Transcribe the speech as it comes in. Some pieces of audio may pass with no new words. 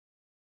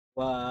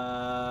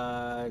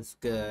What's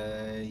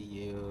good,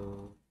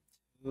 you?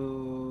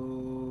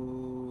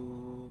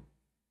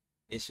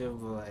 It's your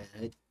boy,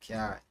 Heady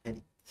Cat.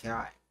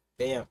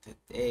 Bam,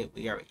 today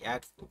we are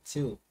reacting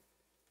to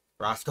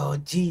Roscoe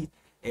G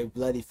and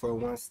Bloody for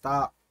one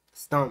stop.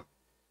 Stomp.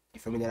 You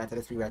feel me? Then after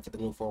this, we react to the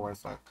new 4-1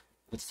 song,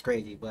 which is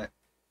crazy, but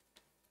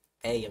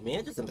hey, your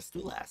man just in the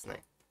stew last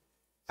night.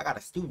 I got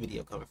a stew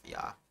video coming for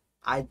y'all.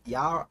 I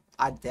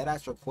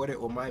deadass recorded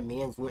when my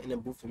mans went in the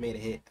booth and made a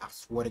hit. I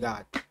swear to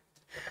God.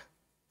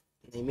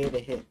 They made a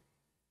hit.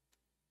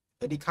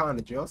 Did he call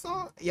the drill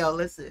song? Yo,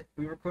 listen,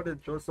 we recorded a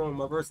drill song.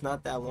 My verse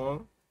not that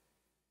long.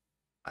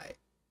 I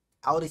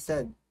only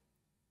said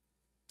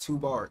 2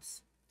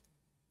 bars.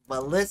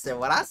 But listen,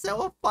 what I said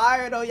was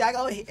fire though. Y'all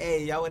go,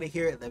 hey, y'all want to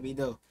hear it? Let me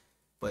know.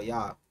 But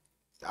y'all,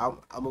 I'm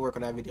gonna work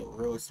on that video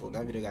real soon.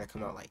 That video gotta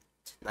come out like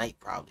tonight,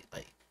 probably,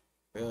 like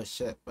real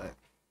shit. But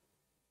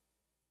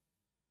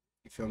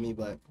you feel me?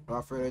 But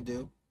without further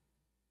ado,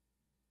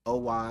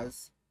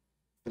 wise.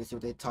 Gonna see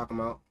what they talking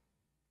about.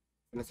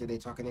 Gonna see they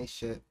talking their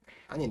shit.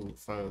 I need a new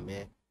phone,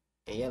 man.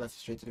 And yeah, let's get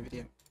straight to the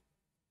video.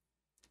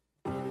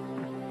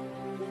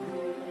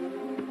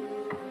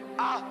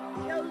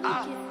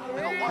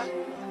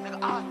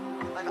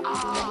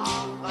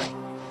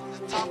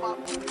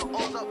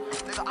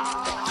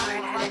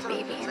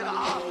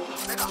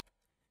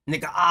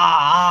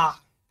 Nigga,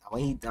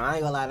 when he dying, I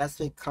ain't gonna lie, that's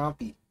big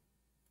compy.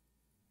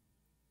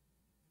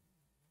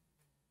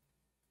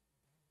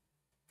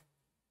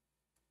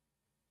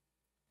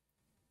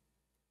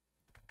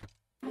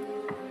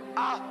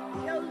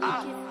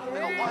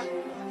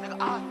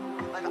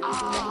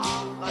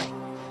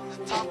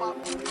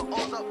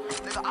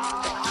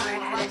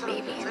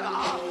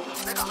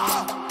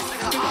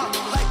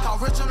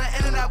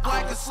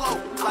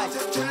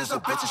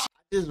 I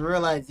just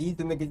realized these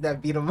the niggas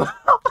that beat him up.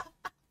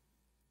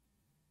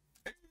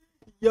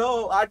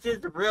 Yo, I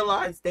just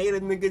realized they the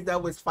niggas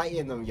that was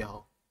fighting them,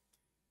 yo.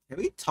 Can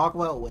we talk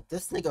about what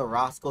this nigga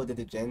Roscoe did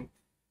to Jen?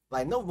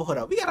 Like, no, hold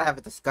up. We gotta have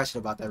a discussion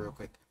about that real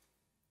quick.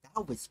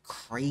 That was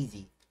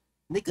crazy.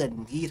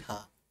 Nigga need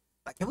her.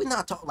 Like, can we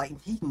not talk like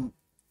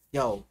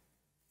yo,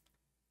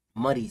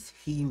 Muddies,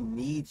 he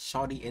needs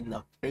Shawty in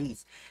the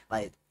face.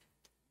 Like,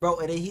 bro,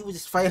 and then he was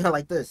just fighting her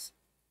like this.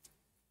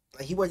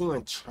 Like, he wasn't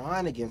even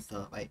trying against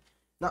her. Like,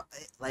 no,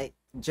 like,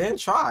 Jen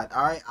tried,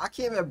 alright? I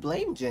can't even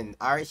blame Jen,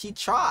 alright? She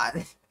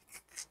tried.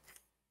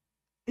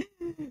 Well,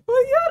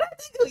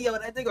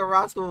 that nigga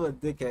Roscoe was a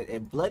dickhead.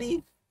 And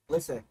Bloody,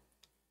 listen,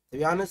 to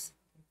be honest,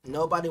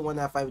 nobody won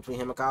that fight between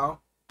him and Kyle.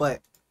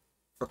 But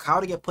for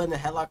Kyle to get put in a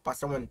headlock by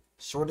someone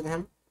shorter than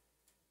him,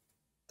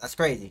 that's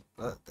crazy.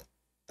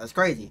 That's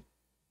crazy.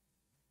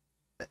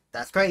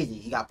 That's crazy.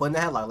 He got put in the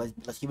headlock.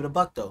 Let's keep it a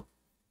buck though.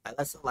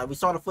 Like we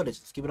saw the footage.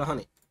 Let's keep it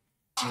 100.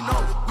 You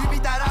know, we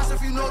beat that ass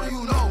if you know,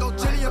 you know. No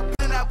Jenny up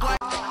in that black.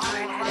 Like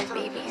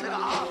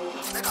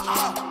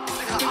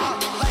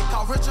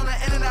how rich on the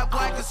internet,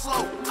 black and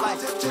slow. Like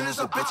Jenny's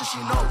a bitch and she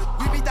know.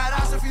 We beat that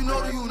ass if you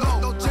know, you know.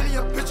 No Jenny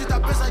a bitch,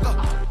 that bitch like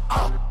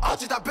a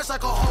treat that bitch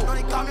like a hoe. No,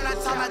 they got me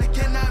that time, I had to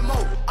get in that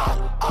mode.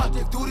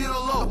 They duty to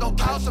low. No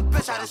couch, a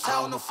bitch, had his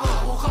hell on the floor.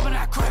 Woke up in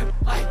that crib,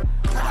 like,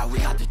 heard how we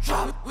got the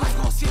drop. We was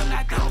gonna see them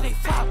that day when they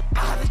flop. I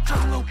had the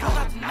drop, little bro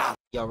got the knob.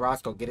 Yo,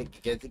 Roscoe, get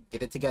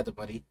it together,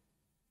 buddy.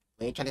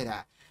 I ain't trying to hear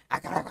that.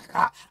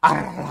 I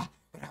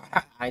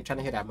ain't trying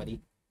to hear that,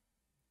 Muddy.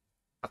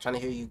 I'm trying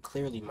to hear you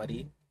clearly,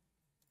 Muddy.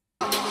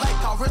 Like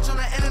how rich on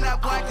the internet,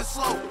 black and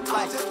slow.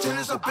 Like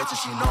Jenny's a bitch and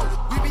she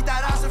know. We beat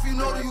that ass if you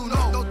know, you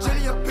know. No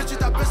Jenny a bitch,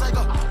 that bitch like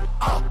a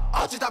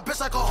treat that bitch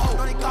like a hoe.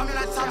 No, they got me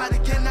that time, I had to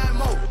get in that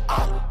mode.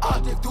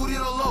 They duty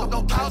to low.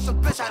 No couch, a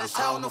bitch, had his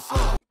hell on the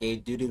floor. They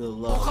duty to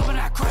low. Woke up in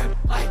that crib,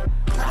 like,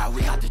 heard how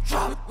we got the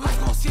drop. We was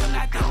gonna see them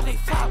that day when they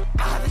flop.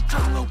 I had the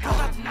drop, little bro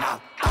got the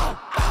knob.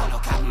 No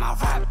cap in my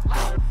rap.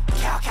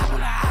 Cap on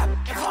the app.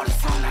 If all the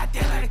song that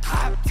day, let it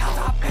clap. Tell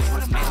top bitch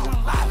what it makes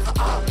when live.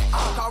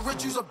 Got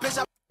rich, use a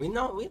bitch. We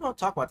don't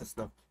talk about this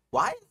stuff.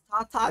 Why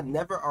is Tata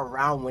never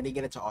around when they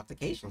get into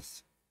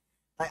altercations?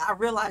 Like, I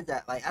realized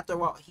that, like, after a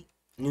while,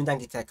 new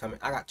Nike Tech coming.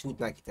 I got 2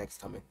 Nike Techs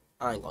coming.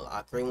 I ain't gonna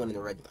lie. Green one and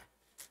the regular.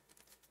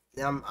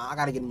 Then I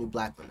gotta get a new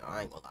black one though.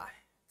 I ain't gonna lie.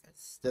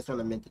 This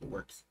one I meant it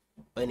works.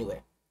 But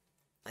anyway,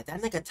 like,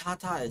 that nigga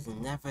Tata is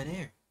never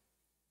there.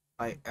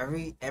 Like,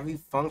 every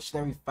function,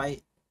 every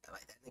fight,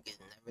 like, that nigga is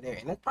never there.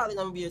 And that's probably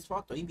gonna be his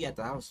fault though. He be at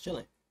the house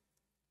chilling.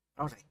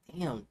 I was like,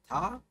 damn,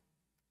 Ta.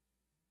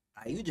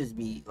 Like, you just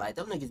be like,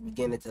 them niggas be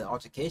getting into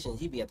altercations.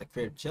 He be at the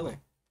crib chilling.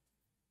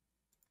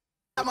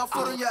 My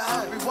foot on your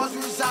head, we was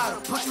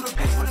reside. Put you to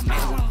bed for the man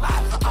who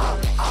alive.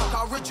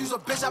 Got rich, use a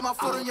bitch at my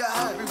foot on your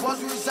head. We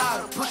was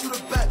reside. Put you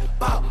to bed.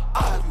 Bow.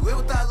 You hit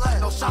with that leg.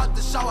 No shot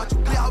the shower. You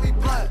clear how we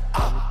bled.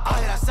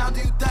 That sound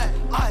to you dead.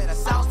 That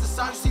sounds the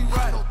sound you see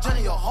red. No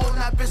Jenny, you're holding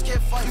that bitch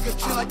can't fight. You can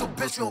treat like a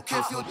bitch. You don't care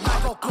if you're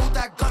not. Don't cool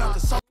that gun up.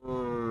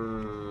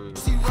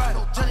 See red.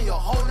 No Jenny, you're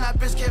holding that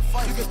bitch can't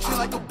fight. You can treat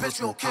like a bitch.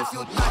 You don't care if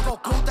you're not.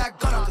 Don't cool that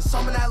gun up. Cause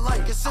some of that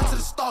light gets into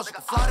the stars. You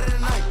can fly to the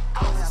night.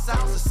 That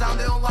sounds the sound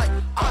they don't like.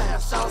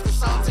 Sounds the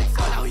sound take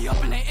flight. Now we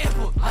up in the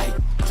airport, like,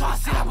 try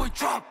to say that boy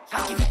drop.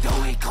 Like, if you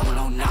don't, ain't coming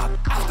on now.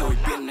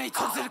 they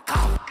talk to the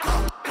cops.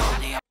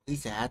 He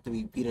said after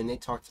we beat him, they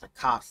talk to the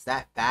cops.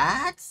 That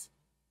facts?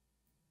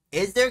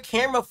 Is there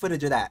camera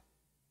footage of that?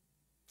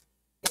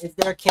 Is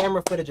there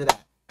camera footage of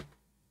that?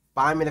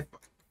 5 minute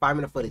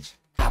footage.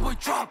 Cowboy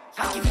drop,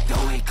 like if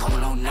you ain't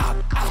coming on now.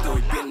 After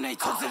we beat him, they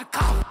talk to the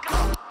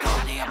cops.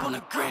 They up on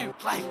the grid,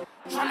 like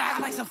trying to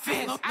act like some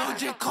fans. Lil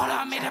J called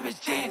out, made up his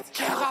dance.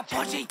 Jail got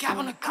punched, he cap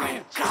on the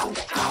grid. Go,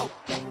 go.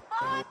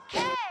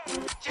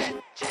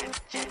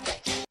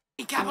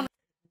 He cap on the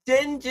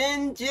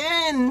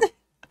Jin.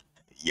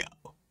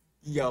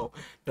 Yo,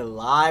 the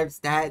lives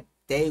that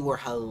day were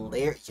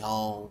hilarious.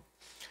 Yo,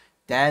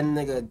 that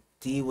nigga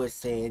D was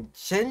saying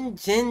Jin.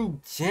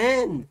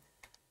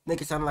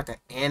 Nigga sounded like an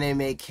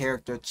anime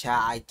character,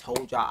 chat. I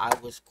told y'all I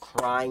was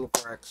crying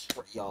for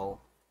extra. Yo,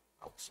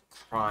 I was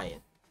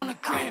crying. on the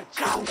grid.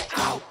 Go,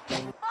 go.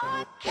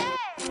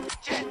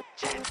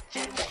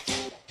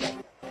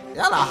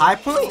 Y'all a high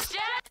point?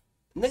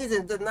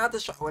 Niggas did not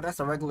destroy. Well, that's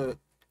a regular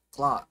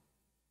clock.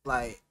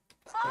 Like,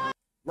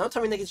 don't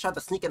tell me niggas tried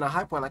to sneak in a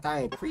high point like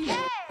I ain't pre.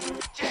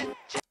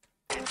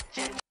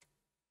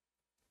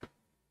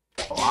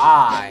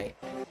 Why?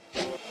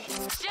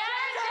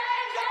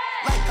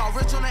 Like got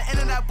rich on the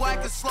internet, boy, I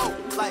can slow.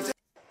 Like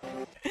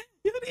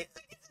Yo, these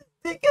niggas is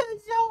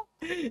dickheads, yo.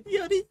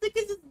 Yo, these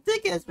niggas is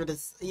dickheads for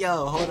this.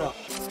 Yo, hold up.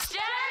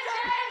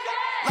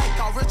 Like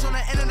got rich on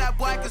the internet,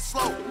 boy, I can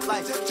slow.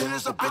 Like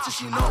Jenny's a bitch and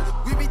she knows.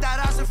 We beat that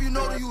ass if you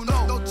know that you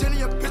know. No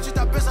Jenny a bitch with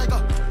that bitch like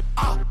a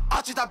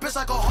I treat that bitch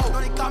like a hoe.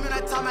 No, they got me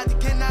that time I had to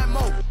get in that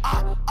mode.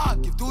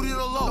 Give duty to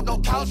the low. No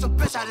couch a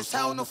bitch, I just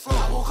hell on the floor.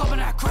 I woke up in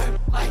that crib,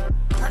 like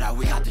heard that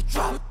we got the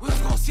drop. We was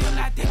gonna see them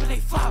that day, but they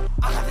flop.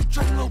 I got the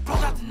drink, little bro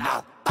got the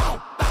knock.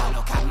 Bow, bow,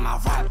 no cap in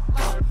my rap.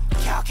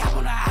 Cow cap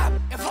on the app.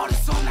 If all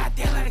this on that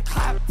day, let it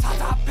clap.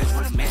 Top bitch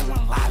with a man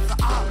wanna laugh.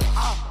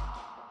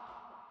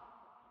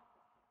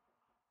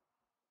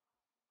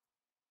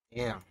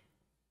 Yeah.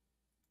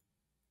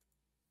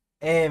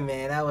 Hey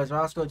man, that was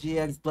Roscoe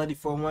GX Bloody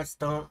 41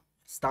 Stomp.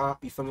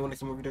 You feel me? Want to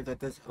see more videos like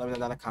this? Let me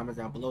know in the comments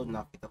down below. Don't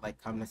forget to like,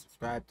 comment, and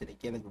subscribe. To the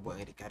again, it's your boy,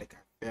 Eddie Got It.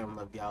 Fam,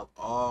 love y'all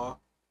all.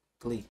 Glee.